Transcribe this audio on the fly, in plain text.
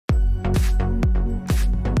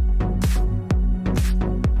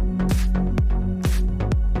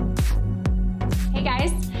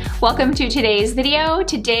Welcome to today's video.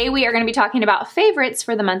 Today we are going to be talking about favorites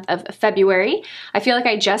for the month of February. I feel like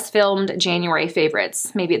I just filmed January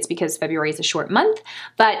favorites. Maybe it's because February is a short month,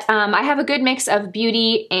 but I have a good mix of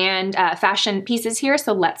beauty and fashion pieces here,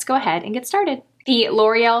 so let's go ahead and get started. The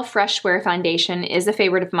L'Oreal Fresh Wear Foundation is a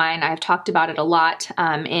favorite of mine. I've talked about it a lot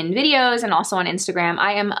in videos and also on Instagram.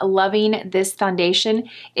 I am loving this foundation.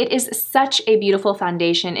 It is such a beautiful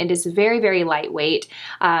foundation. It is very, very lightweight.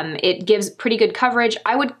 It gives pretty good coverage.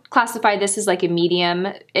 I would classify this as like a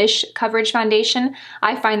medium-ish coverage foundation.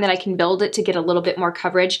 I find that I can build it to get a little bit more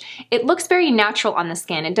coverage. It looks very natural on the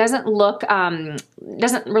skin. It doesn't look,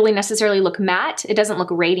 doesn't really necessarily look matte. It doesn't look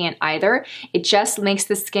radiant either. It just makes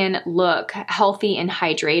the skin look healthy and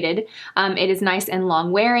hydrated. It is nice and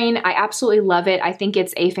long wearing. I absolutely love it. I think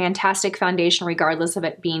it's a fantastic foundation regardless of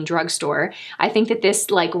it being drugstore. I think that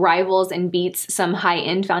this like rivals and beats some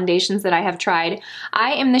high-end foundations that I have tried.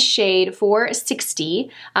 I am the shade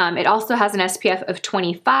 460. It also has an SPF of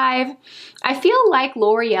 25. I feel like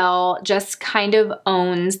L'Oreal just kind of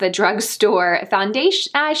owns the drugstore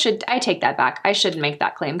foundation. I take that back. I shouldn't make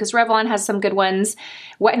that claim because Revlon has some good ones.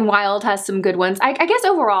 Wet n Wild has some good ones. I guess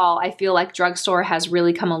overall, I feel like drugstore has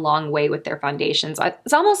really come a long way with their foundations.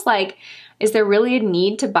 It's almost like, is there really a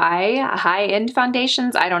need to buy high-end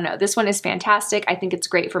foundations? I don't know. This one is fantastic. I think it's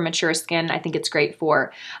great for mature skin. I think it's great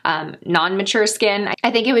for non-mature skin. I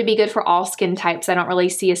think it would be good for all skin types. I don't really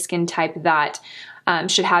see a skin type that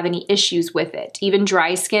should have any issues with it. Even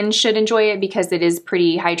dry skin should enjoy it because it is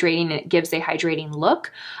pretty hydrating and it gives a hydrating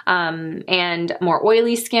look. And more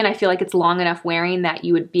oily skin, I feel like it's long enough wearing that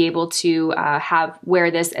you would be able to wear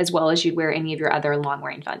this as well as you'd wear any of your other long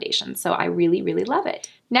wearing foundations. So I really, really love it.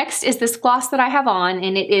 Next is this gloss that I have on,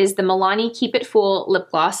 and it is the Milani Keep It Full Lip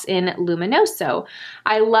Gloss in Luminoso.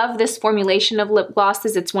 I love this formulation of lip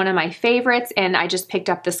glosses. It's one of my favorites, and I just picked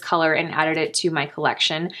up this color and added it to my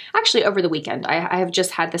collection. Actually, over the weekend. I have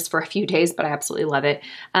just had this for a few days, but I absolutely love it.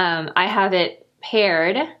 I have it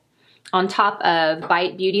paired on top of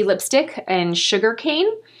Bite Beauty lipstick and Sugarcane,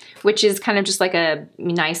 which is kind of just like a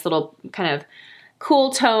nice little kind of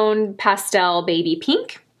cool tone pastel baby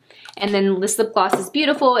pink. And then this lip gloss is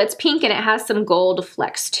beautiful. It's pink and it has some gold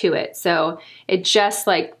flecks to it. So it just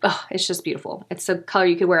like, oh, it's just beautiful. It's a color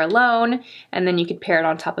you could wear alone and then you could pair it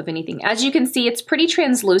on top of anything. As you can see, it's pretty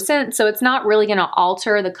translucent, so it's not really gonna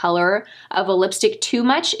alter the color of a lipstick too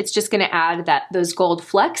much. It's just gonna add those gold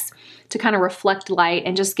flecks to kind of reflect light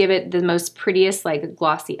and just give it the most prettiest like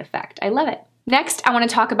glossy effect. I love it. Next, I want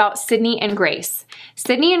to talk about Sydney and Grace.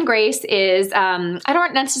 Sydney and Grace is, I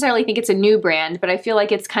don't necessarily think it's a new brand, but I feel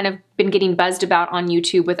like it's kind of been getting buzzed about on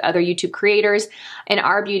YouTube with other YouTube creators. In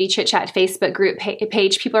our Beauty Chit Chat Facebook group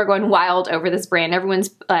page, people are going wild over this brand.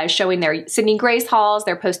 Everyone's showing their Sydney Grace hauls.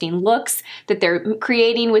 They're posting looks that they're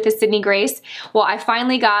creating with the Sydney Grace. Well, I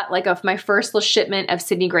finally got like my first little shipment of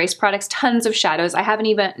Sydney Grace products, tons of shadows. I haven't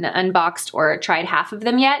even unboxed or tried half of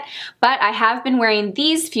them yet, but I have been wearing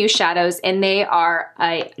these few shadows and they are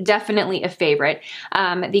definitely a favorite.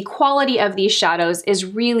 The quality of these shadows is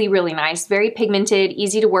really, really nice. Very pigmented,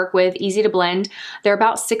 easy to work with, easy to blend. They're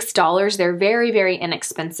about $6. They're very, very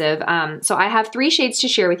inexpensive. So I have 3 shades to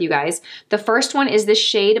share with you guys. The first one is this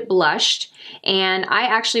shade Blushed, and I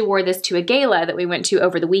actually wore this to a gala that we went to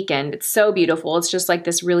over the weekend. It's so beautiful. It's just like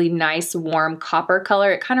this really nice, warm copper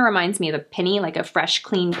color. It kind of reminds me of a penny, like a fresh,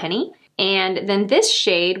 clean penny. And then this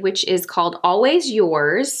shade, which is called Always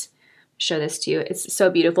Yours, show this to you. It's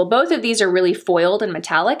so beautiful. Both of these are really foiled and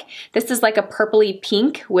metallic. This is like a purpley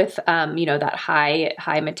pink with, you know, that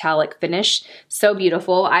high metallic finish. So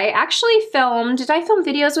beautiful. I actually did I film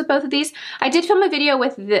videos with both of these? I did film a video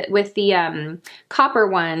with the copper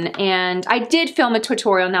one, and I did film a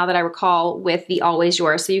tutorial, now that I recall, with the Always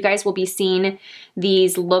Yours. So you guys will be seeing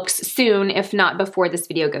these looks soon, if not before this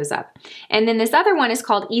video goes up. And then this other one is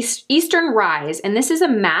called Eastern Rise, and this is a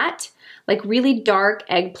matte, like really dark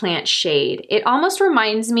eggplant shade. It almost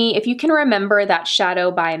reminds me, if you can remember that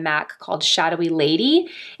shadow by MAC called Shadowy Lady,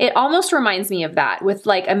 it almost reminds me of that, with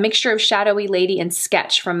like a mixture of Shadowy Lady and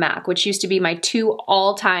Sketch from MAC, which used to be my 2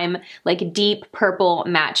 all-time like deep purple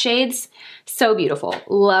matte shades. So beautiful.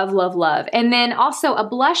 Love, love, love. And then also a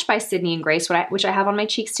blush by Sydney and Grace, which I have on my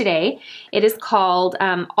cheeks today. It is called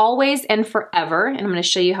Always and Forever, and I'm going to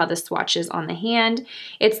show you how this swatches on the hand.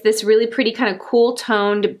 It's this really pretty kind of cool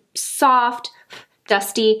toned, soft,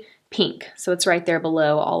 dusty pink. So it's right there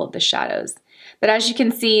below all of the shadows. But as you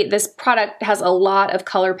can see, this product has a lot of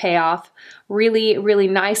color payoff, really, really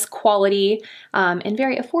nice quality, and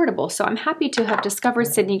very affordable. So I'm happy to have discovered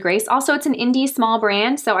Sydney Grace. Also, it's an indie small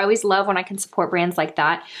brand, so I always love when I can support brands like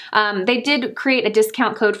that. They did create a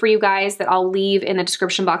discount code for you guys that I'll leave in the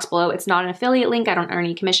description box below. It's not an affiliate link. I don't earn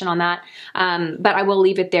any commission on that, but I will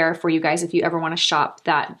leave it there for you guys. If you ever want to shop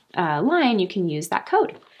that line, you can use that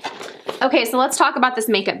code. Okay, so let's talk about this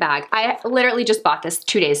makeup bag. I literally just bought this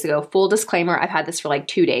 2 days ago. Full disclaimer, I've had this for like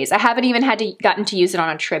 2 days. I haven't even gotten to use it on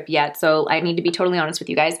a trip yet, so I need to be totally honest with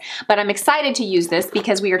you guys. But I'm excited to use this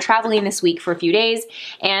because we are traveling this week for a few days,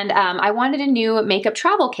 and I wanted a new makeup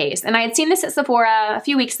travel case. And I had seen this at Sephora a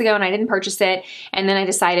few weeks ago, and I didn't purchase it. And then I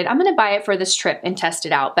decided I'm gonna buy it for this trip and test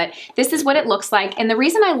it out. But this is what it looks like. And the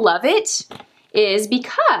reason I love it is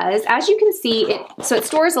because, as you can see, it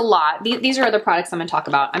stores a lot. These are other products I'm gonna talk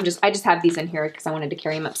about. I just have these in here because I wanted to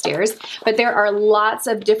carry them upstairs. But there are lots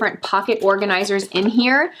of different pocket organizers in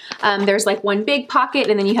here. There's like one big pocket,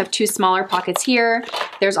 and then you have 2 smaller pockets here.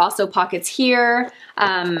 There's also pockets here.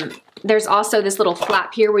 There's also this little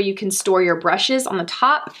flap here where you can store your brushes on the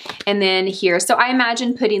top, and then here. So I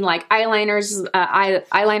imagine putting like eyeliners,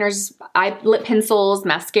 lip pencils,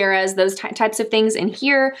 mascaras, those types of things in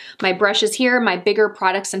here. My brushes here, my bigger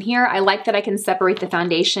products in here. I like that I can separate the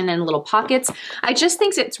foundation in little pockets. I just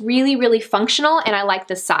think it's really, really functional, and I like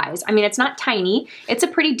the size. I mean, it's not tiny. It's a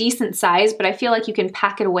pretty decent size, but I feel like you can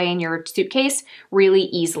pack it away in your suitcase really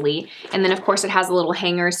easily. And then of course it has a little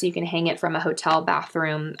hanger so you can hang it from a hotel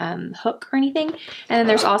bathroom hook or anything. And then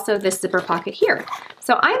there's also this zipper pocket here.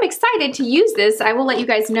 So I'm excited to use this. I will let you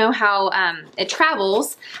guys know how it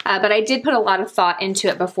travels, but I did put a lot of thought into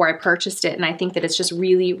it before I purchased it, and I think that it's just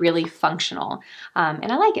really, really functional.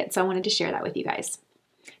 And I like it, so I wanted to share that with you guys.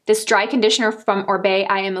 This dry conditioner from Oribe,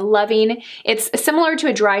 I am loving. It's similar to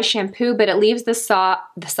a dry shampoo, but it leaves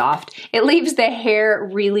it leaves the hair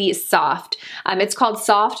really soft. It's called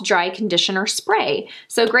Soft Dry Conditioner Spray.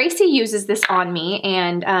 So Gracie uses this on me,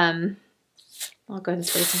 and I'll go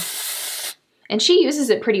this way. And she uses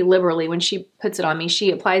it pretty liberally when she puts it on me. She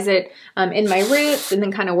applies it in my roots and then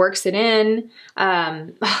kind of works it in.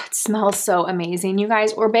 It smells so amazing, you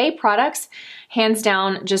guys. Oribe products, hands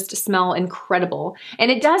down, just smell incredible. And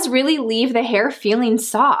it does really leave the hair feeling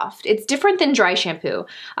soft. It's different than dry shampoo.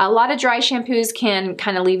 A lot of dry shampoos can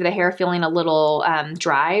kind of leave the hair feeling a little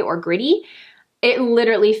dry or gritty. It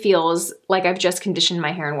literally feels like I've just conditioned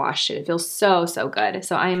my hair and washed it. It feels so, so good.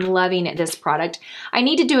 So I'm loving this product. I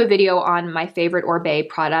need to do a video on my favorite Oribe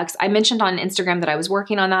products. I mentioned on Instagram that I was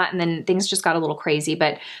working on that, and then things just got a little crazy,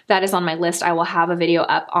 but that is on my list. I will have a video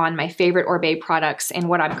up on my favorite Oribe products and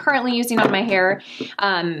what I'm currently using on my hair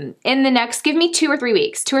in the next, give me 2 or 3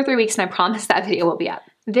 weeks. 2 or 3 weeks, and I promise that video will be up.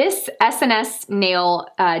 This SNS nail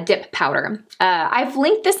dip powder. I've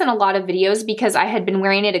linked this in a lot of videos because I had been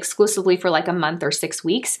wearing it exclusively for like a month or 6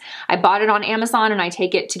 weeks. I bought it on Amazon and I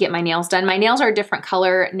take it to get my nails done. My nails are a different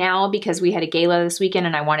color now because we had a gala this weekend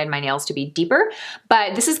and I wanted my nails to be deeper.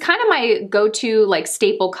 But this is kind of my go-to like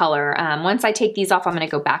staple color. Once I take these off, I'm gonna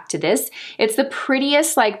go back to this. It's the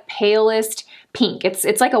prettiest, like palest pink.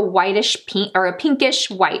 It's like a whitish pink, or a pinkish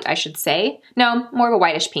white, I should say. No, more of a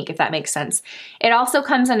whitish pink, if that makes sense. It also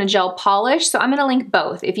comes in a gel polish, so I'm gonna link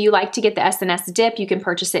both. If you like to get the SNS dip, you can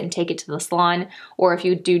purchase it and take it to the salon, or if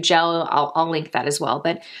you do gel, I'll link that as well.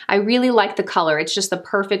 But I really like the color. It's just the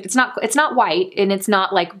perfect, it's not white, and it's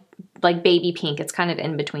not like baby pink. It's kind of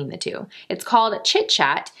in between the two. It's called Chit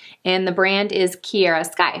Chat, and the brand is Kiara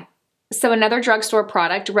Sky. So another drugstore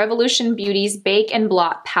product, Revolution Beauty's Bake and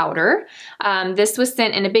Blot Powder. This was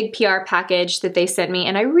sent in a big PR package that they sent me,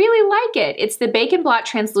 and I really like it. It's the Bake and Blot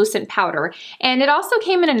Translucent Powder, and it also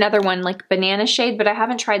came in another one, like banana shade, but I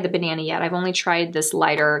haven't tried the banana yet. I've only tried this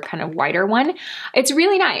lighter, kind of whiter one. It's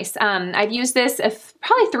really nice. I've used this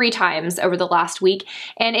probably 3 times over the last week,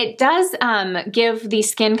 and it does give the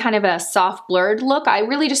skin kind of a soft, blurred look. I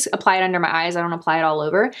really just apply it under my eyes. I don't apply it all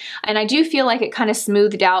over, and I do feel like it kind of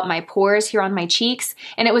smoothed out my pores here on my cheeks,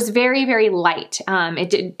 and it was very, very light.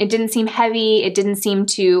 It didn't seem heavy. It didn't seem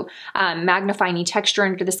to magnify any texture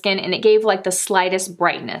under the skin, and it gave like the slightest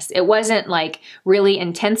brightness. It wasn't like really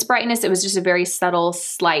intense brightness. It was just a very subtle,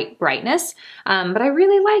 slight brightness, but I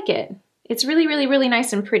really like it. It's really, really, really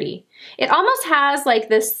nice and pretty. It almost has like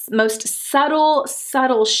this most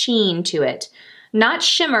subtle sheen to it. Not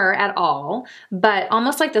shimmer at all, but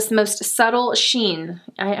almost like this most subtle sheen.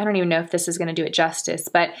 I don't even know if this is gonna do it justice,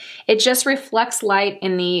 but it just reflects light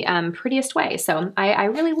in the prettiest way. So I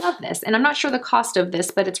really love this. And I'm not sure the cost of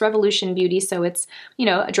this, but it's Revolution Beauty, so it's, you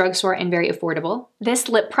know, a drugstore and very affordable. This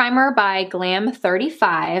lip primer by Glam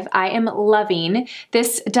 35, I am loving.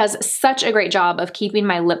 This does such a great job of keeping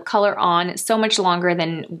my lip color on so much longer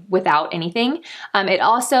than without anything. It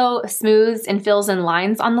also smooths and fills in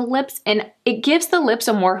lines on the lips, and it gives the lips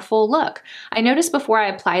a more full look. I noticed before I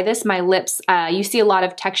apply this, my lips, you see a lot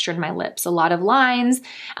of texture in my lips, a lot of lines,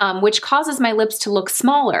 which causes my lips to look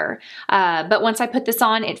smaller. But once I put this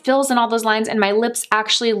on, it fills in all those lines and my lips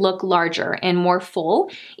actually look larger and more full,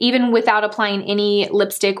 even without applying any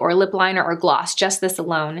lipstick or lip liner or gloss, just this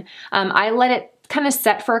alone. I let it kind of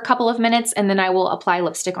set for a couple of minutes and then I will apply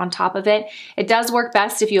lipstick on top of it. It does work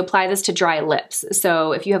best if you apply this to dry lips.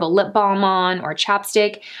 So if you have a lip balm on or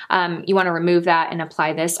chapstick, you want to remove that and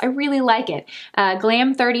apply this. I really like it.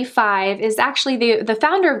 Glam 35 is actually the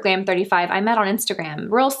founder of Glam 35 I met on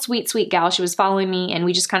Instagram. Real sweet, sweet gal. She was following me and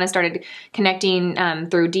we just kind of started connecting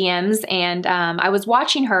through DMs, and I was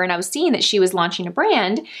watching her and I was seeing that she was launching a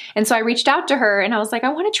brand, and so I reached out to her and I was like, I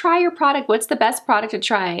want to try your product. What's the best product to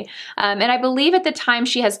try? And I believe at the time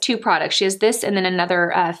she has two products. She has this and then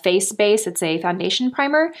another face base. It's a foundation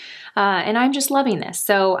primer, and I'm just loving this.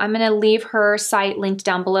 So I'm gonna leave her site linked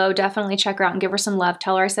down below. Definitely check her out and give her some love.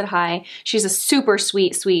 Tell her I said hi. She's a super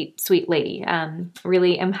sweet, sweet, sweet lady.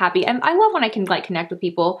 Really am happy. And I love when I can like connect with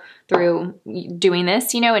people through doing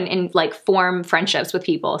this, you know, and like form friendships with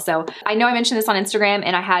people. So I know I mentioned this on Instagram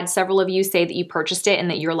and I had several of you say that you purchased it and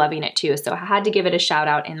that you're loving it too. So I had to give it a shout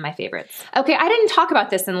out in my favorites. Okay, I didn't talk about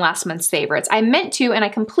this in last month's favorites. I meant to and I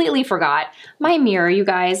completely forgot. My mirror, you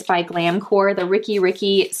guys, by Glamcore, the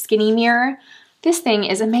Ricky Skinny Mirror. This thing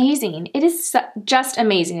is amazing. It is just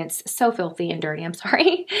amazing. It's so filthy and dirty, I'm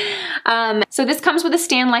sorry. So this comes with a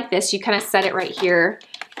stand like this. You kind of set it right here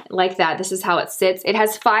like that. This is how it sits. It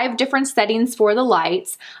has 5 different settings for the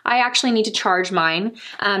lights. I actually need to charge mine.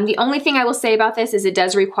 The only thing I will say about this is it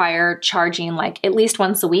does require charging like at least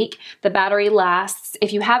once a week. The battery lasts,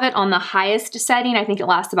 if you have it on the highest setting, I think it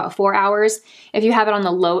lasts about 4 hours. If you have it on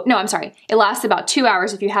the low, no, I'm sorry, it lasts about 2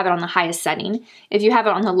 hours if you have it on the highest setting. If you have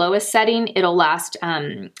it on the lowest setting, it'll last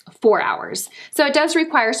 4 hours. So it does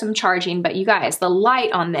require some charging, but you guys, the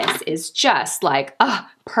light on this is just like,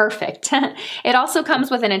 perfect. It also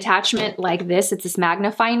comes with an attachment like this. It's this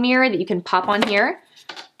magnifying mirror that you can pop on here,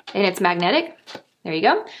 and it's magnetic. There you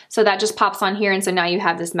go. So that just pops on here, and so now you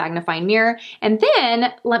have this magnifying mirror. And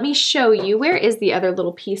then let me show you, where is the other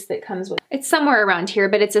little piece that comes with it? It's somewhere around here,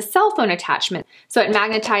 but it's a cell phone attachment. So it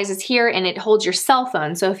magnetizes here and it holds your cell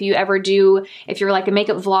phone. So if you ever do, if you're like a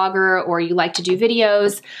makeup vlogger or you like to do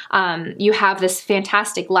videos, you have this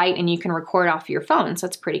fantastic light and you can record off your phone. So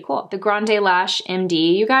it's pretty cool. The Grande Lash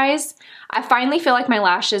MD, you guys, I finally feel like my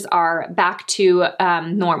lashes are back to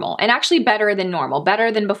normal, and actually better than normal,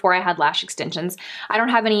 better than before I had lash extensions. I don't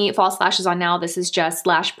have any false lashes on now. This is just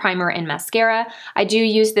lash primer and mascara. I do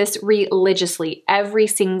use this religiously. Every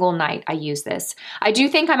single night I use this. I do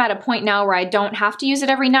think I'm at a point now where I don't have to use it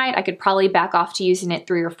every night. I could probably back off to using it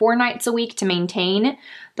 3 or 4 nights a week to maintain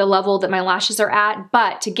the level that my lashes are at,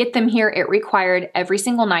 but to get them here, it required every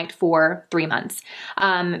single night for 3 months.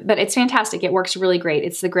 But it's fantastic. It works really great.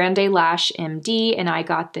 It's the Grande Lash MD, and I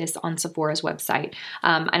got this on Sephora's website.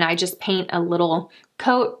 And I just paint a little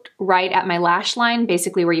coat right at my lash line,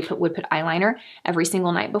 basically where you would put eyeliner, every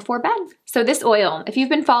single night before bed. So this oil, if you've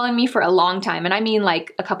been following me for a long time, and I mean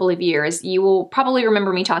like a couple of years, you will probably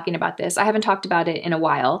remember me talking about this. I haven't talked about it in a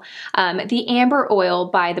while. The Amber Oil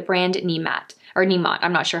by the brand Nemat. Or Nemat,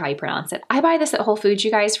 I'm not sure how you pronounce it. I buy this at Whole Foods, you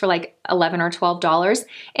guys, for like $11 or $12,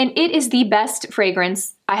 and it is the best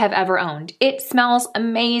fragrance I have ever owned. It smells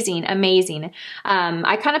amazing, amazing.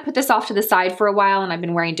 I kind of put this off to the side for a while, and I've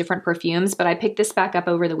been wearing different perfumes, but I picked this back up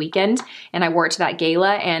over the weekend, and I wore it to that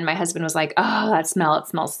gala, and my husband was like, oh, that smell, it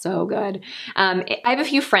smells so good. I have a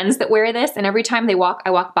few friends that wear this, and every time I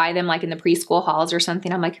walk by them, like in the preschool halls or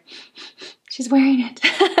something, I'm like, she's wearing it.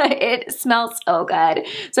 It smells so good.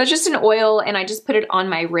 So it's just an oil, and I just put it on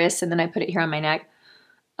my wrist, and then I put it here on my neck.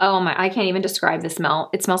 Oh my, I can't even describe the smell.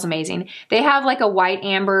 It smells amazing. They have like a white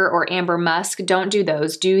amber or amber musk. Don't do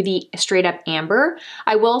those. Do the straight up amber.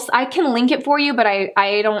 I can link it for you, but I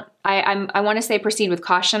want to say proceed with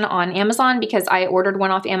caution on Amazon, because I ordered one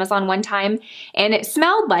off Amazon one time and it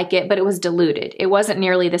smelled like it, but it was diluted. It wasn't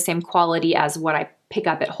nearly the same quality as what I pick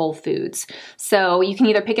up at Whole Foods. So you can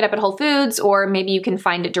either pick it up at Whole Foods or maybe you can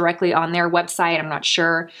find it directly on their website. I'm not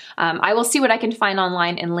sure. I will see what I can find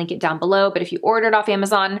online and link it down below. But if you order it off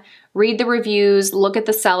Amazon, read the reviews, look at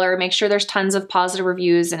the seller, make sure there's tons of positive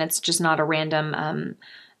reviews and it's just not a random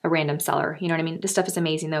seller. You know what I mean? This stuff is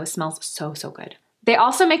amazing though. It smells so, so good. They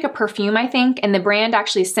also make a perfume, I think, and the brand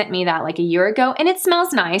actually sent me that like a year ago, and it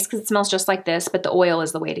smells nice because it smells just like this, but the oil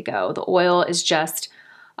is the way to go. The oil is just,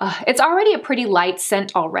 it's already a pretty light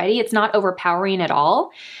scent already. It's not overpowering at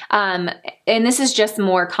all. And this is just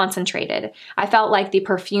more concentrated. I felt like the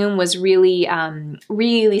perfume was really,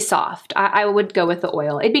 really soft. I would go with the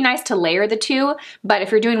oil. It'd be nice to layer the two, but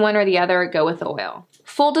if you're doing one or the other, go with the oil.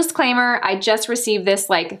 Full disclaimer, I just received this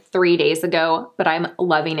like 3 days ago, but I'm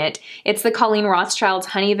loving it. It's the COLLEEN Rothschild's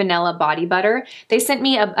Honey Vanilla Body Butter. They sent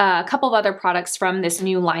me a couple of other products from this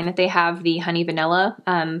new line that they have, the Honey Vanilla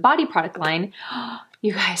body product line.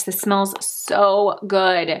 You guys, this smells so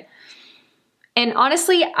good. And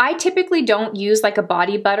honestly, I typically don't use like a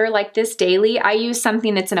body butter like this daily. I use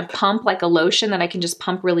something that's in a pump, like a lotion that I can just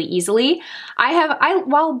pump really easily.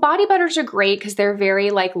 While body butters are great because they're very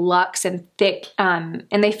like luxe and thick and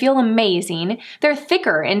they feel amazing, they're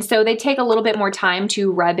thicker and so they take a little bit more time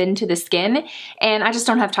to rub into the skin and I just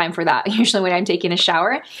don't have time for that usually when I'm taking a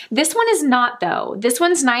shower. This one is not though. This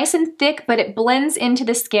one's nice and thick, but it blends into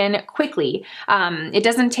the skin quickly. It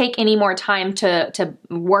doesn't take any more time to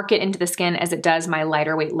work it into the skin as it does my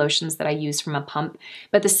lighter weight lotions that I use from a pump.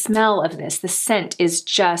 But the smell of this, the scent is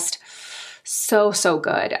just so, so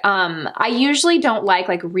good. I usually don't like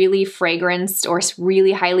really fragranced or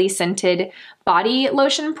really highly scented body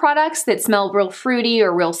lotion products that smell real fruity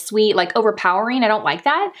or real sweet, like overpowering. I don't like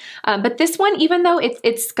that. But this one, even though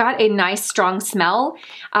it's got a nice strong smell,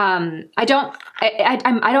 I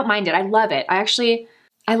don't mind it. I love it.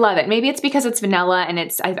 I love it. Maybe it's because it's vanilla and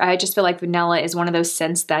I just feel like vanilla is one of those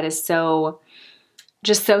scents that is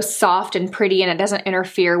just so soft and pretty and it doesn't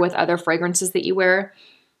interfere with other fragrances that you wear.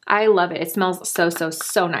 I love it. It smells so, so,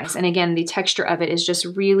 so nice. And again, the texture of it is just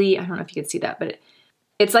really, I don't know if you can see that, but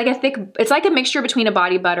it's like a mixture between a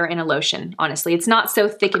body butter and a lotion, honestly. It's not so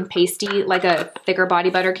thick and pasty like a thicker body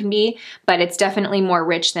butter can be, but it's definitely more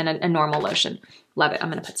rich than a normal lotion. Love it. I'm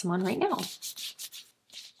gonna put some on right now.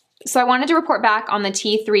 So I wanted to report back on the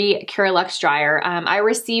T3 Curelux dryer. I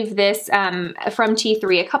received this from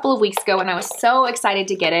T3 a couple of weeks ago and I was so excited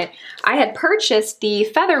to get it. I had purchased the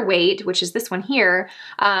Featherweight, which is this one here,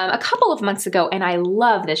 a couple of months ago and I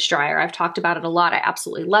love this dryer. I've talked about it a lot. I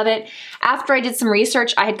absolutely love it. After I did some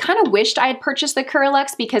research, I had kind of wished I had purchased the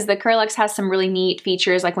Curelux because the Curelux has some really neat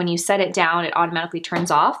features, like when you set it down, it automatically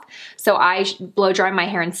turns off. So I blow dry my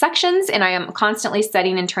hair in sections and I am constantly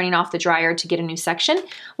setting and turning off the dryer to get a new section.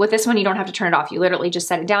 With this one, you don't have to turn it off. You literally just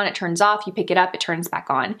set it down, it turns off, you pick it up, it turns back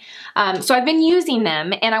on. So I've been using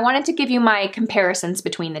them and I wanted to give you my comparisons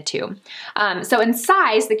between the two. So in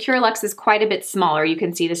size, the Curelux is quite a bit smaller. You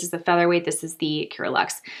can see this is the Featherweight, this is the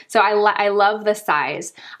Curelux. So I love the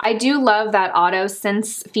size. I do love that auto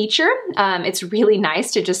sense feature. It's really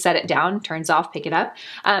nice to just set it down, turns off, pick it up.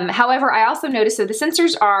 However, I also noticed that the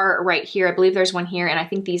sensors are right here. I believe there's one here and I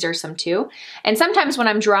think these are some too. And sometimes when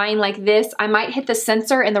I'm drying like this, I might hit the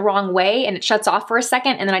sensor in the wrong way and it shuts off for a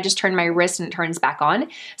second and then I just turn my wrist and it turns back on.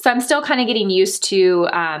 So I'm still kind of getting used to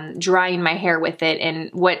drying my hair with it and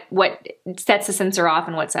what sets the sensor off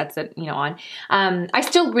and what sets it, on. I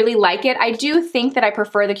still really like it. I do think that I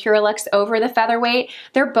prefer the Curelux over the Featherweight.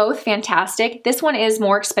 They're both fantastic. This one is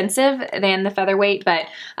more expensive than the Featherweight, but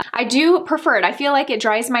I do prefer it. I feel like it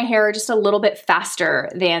dries my hair just a little bit faster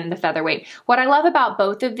than the Featherweight. What I love about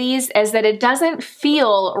both of these is that it doesn't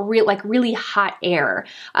feel like really hot air.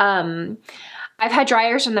 I've had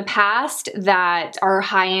dryers in the past that are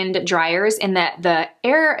high-end dryers and that the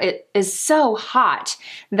air is so hot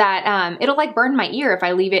that it'll like burn my ear if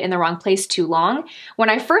I leave it in the wrong place too long. When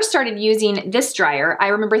I first started using this dryer, I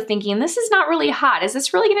remember thinking, this is not really hot. Is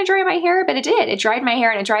this really gonna dry my hair? But it did. It dried my hair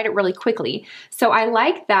and it dried it really quickly. So I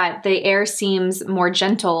like that the air seems more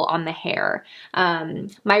gentle on the hair. My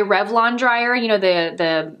Revlon dryer,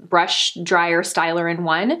 the brush dryer styler in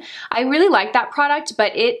one, I really like that product,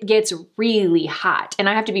 but it gets really hot and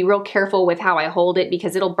I have to be real careful with how I hold it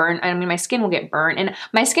because it'll burn. I mean, my skin will get burnt and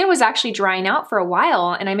my skin was actually drying out for a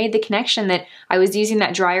while and I made the connection that I was using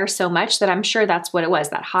that dryer so much that I'm sure that's what it was,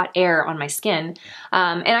 that hot air on my skin.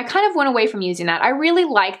 And I kind of went away from using that. I really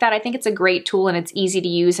like that. I think it's a great tool and it's easy to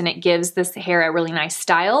use and it gives this hair a really nice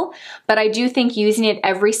style. But I do think using it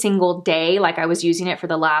every single day, like I was using it for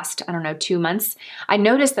the last, 2 months, I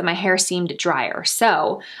noticed that my hair seemed drier.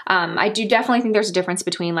 So I do definitely think there's a difference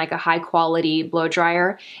between like a high quality the blow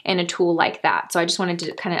dryer and a tool like that. So I just wanted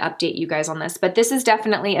to kind of update you guys on this, but this is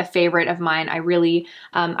definitely a favorite of mine. I really,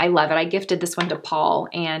 I love it. I gifted this one to Paul,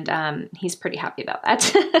 and he's pretty happy about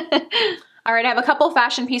that. All right, I have a couple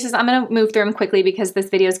fashion pieces. I'm gonna move through them quickly because this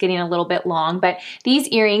video is getting a little bit long, but these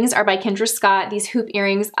earrings are by Kendra Scott. These hoop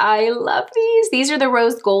earrings, I love these. These are the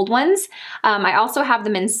rose gold ones. I also have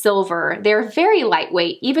them in silver. They're very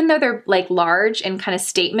lightweight. Even though they're like large and kind of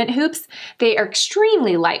statement hoops, they are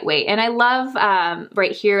extremely lightweight. And I love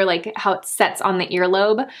right here, like how it sets on the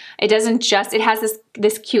earlobe. It doesn't just, it has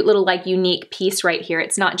this cute little like unique piece right here.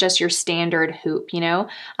 It's not just your standard hoop, you know?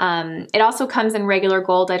 It also comes in regular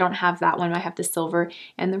gold. I don't have that one. I have the silver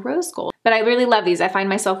and the rose gold. But I really love these. I find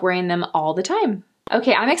myself wearing them all the time.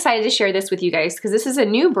 Okay, I'm excited to share this with you guys because this is a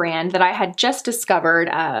new brand that I had just discovered.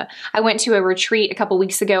 I went to a retreat a couple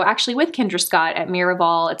weeks ago, actually with Kendra Scott at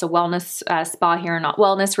Miraval. It's a wellness spa here,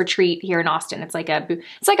 wellness retreat here in Austin. It's like a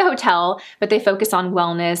hotel, but they focus on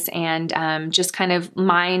wellness and just kind of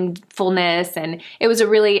mindfulness. And it was a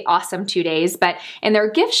really awesome 2 days. But in their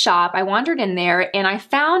gift shop, I wandered in there and I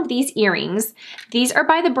found these earrings. These are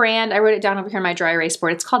by the brand. I wrote it down over here on my dry erase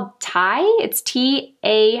board. It's called Thai. It's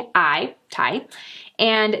T-A-I. Thai.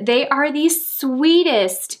 And they are the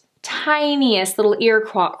sweetest, tiniest little ear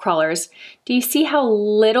crawlers. Do you see how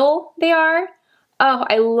little they are? Oh,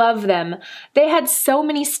 I love them. They had so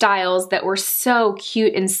many styles that were so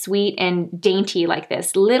cute and sweet and dainty like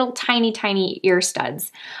this. Little tiny, tiny ear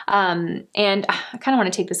studs. And I kind of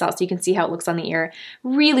want to take this out so you can see how it looks on the ear.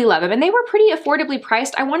 Really love them. And they were pretty affordably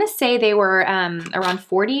priced. I want to say they were around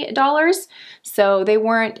 $40. So they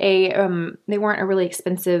weren't a really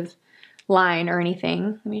expensive line or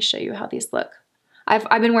anything. Let me show you how these look.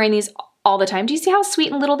 I've been wearing these all the time. Do you see how sweet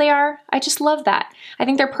and little they are? I just love that. I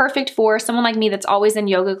think they're perfect for someone like me that's always in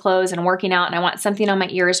yoga clothes and working out and I want something on my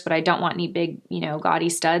ears, but I don't want any big, you know, gaudy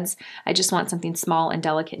studs. I just want something small and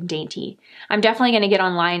delicate and dainty. I'm definitely going to get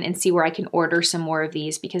online and see where I can order some more of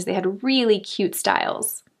these because they had really cute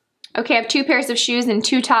styles. Okay, I have 2 pairs of shoes and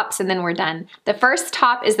 2 tops and then we're done. The first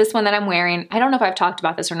top is this one that I'm wearing. I don't know if I've talked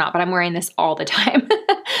about this or not, but I'm wearing this all the time.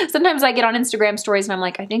 Sometimes I get on Instagram stories and I'm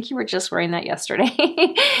like, I think you were just wearing that yesterday.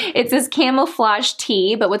 It's this camouflage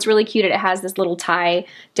tee, but what's really cute, it has this little tie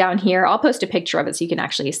down here. I'll post a picture of it so you can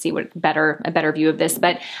actually see a better view of this.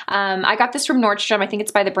 But I got this from Nordstrom. I think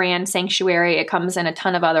it's by the brand Sanctuary. It comes in a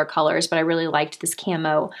ton of other colors, but I really liked this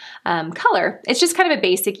camo color. It's just kind of a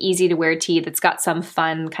basic, easy to wear tee that's got some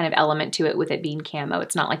fun kind of element to it with it being camo.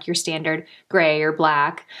 It's not like your standard gray or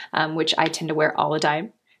black, which I tend to wear all the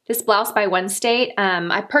time. This blouse by One State,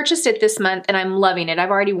 I purchased it this month and I'm loving it. I've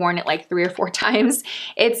already worn it like 3 or 4 times.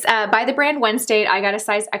 It's by the brand One State. I got a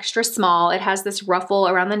size extra small. It has this ruffle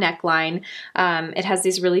around the neckline. It has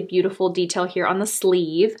this really beautiful detail here on the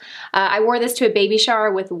sleeve. I wore this to a baby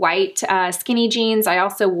shower with white skinny jeans. I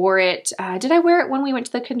also wore it, did I wear it when we went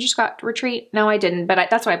to the Kendra Scott retreat? No, I didn't, but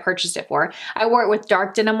that's what I purchased it for. I wore it with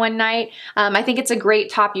dark denim one night. I think it's a great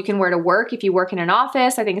top you can wear to work if you work in an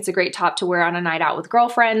office. I think it's a great top to wear on a night out with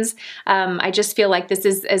girlfriends. I just feel like this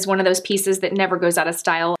is one of those pieces that never goes out of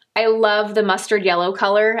style. I love the mustard yellow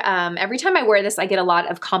color. Every time I wear this, I get a lot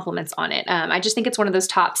of compliments on it. I just think it's one of those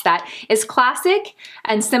tops that is classic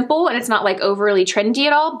and simple, and it's not like overly trendy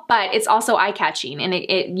at all, but it's also eye-catching,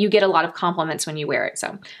 and you get a lot of compliments when you wear it.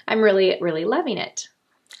 So I'm really, really loving it.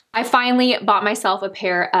 I finally bought myself a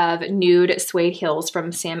pair of nude suede heels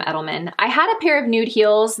from Sam Edelman. I had a pair of nude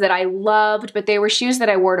heels that I loved, but they were shoes that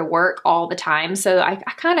I wore to work all the time, so I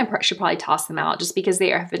kind of should probably toss them out just because they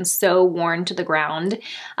have been so worn to the ground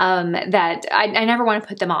that I never want to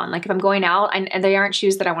put them on. Like if I'm going out, and they aren't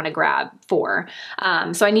shoes that I want to grab for.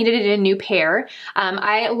 So I needed a new pair.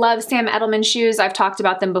 I love Sam Edelman shoes. I've talked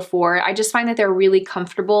about them before. I just find that they're really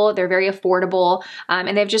comfortable. They're very affordable,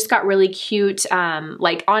 and they've just got really cute,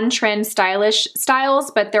 like on-trend stylish styles,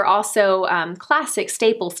 but they're also classic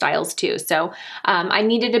staple styles too. So I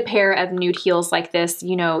needed a pair of nude heels like this.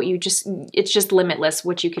 You know, it's just limitless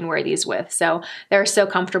what you can wear these with. So they're so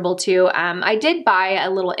comfortable too. I did buy a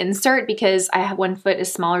little insert because I have one foot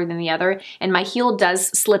is smaller than the other, and my heel does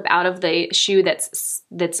slip out of the shoe that's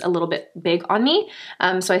a little bit big on me.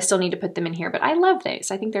 So I still need to put them in here, but I love these.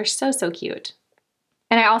 I think they're so, so cute.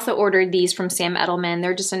 And I also ordered these from Sam Edelman.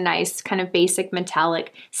 They're just a nice kind of basic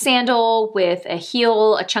metallic sandal with a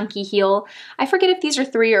heel, a chunky heel. I forget if these are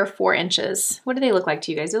 3 or 4 inches. What do they look like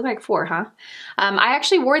to you guys? They look like 4, huh? I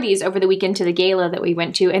actually wore these over the weekend to the gala that we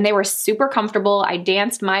went to, and they were super comfortable. I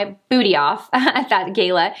danced my booty off at that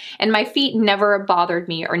gala, and my feet never bothered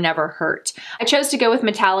me or never hurt. I chose to go with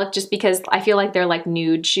metallic just because I feel like they're like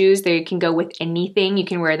nude shoes. They can go with anything. You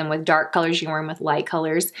can wear them with dark colors, you can wear them with light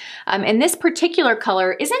colors. And this particular color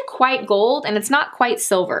color isn't quite gold and it's not quite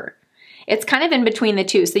silver. It's kind of in between the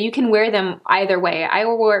two, so you can wear them either way. I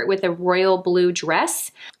wore it with a royal blue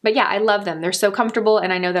dress, but yeah, I love them. They're so comfortable,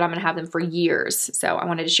 and I know that I'm gonna have them for years, so I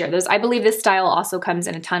wanted to share those. I believe this style also comes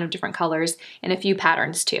in a ton of different colors and a few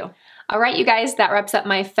patterns too. All right, you guys, that wraps up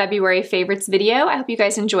my February favorites video. I hope you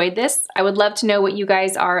guys enjoyed this. I would love to know what you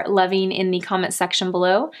guys are loving in the comment section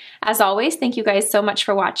below. As always, thank you guys so much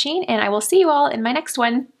for watching, and I will see you all in my next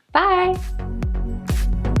one. Bye!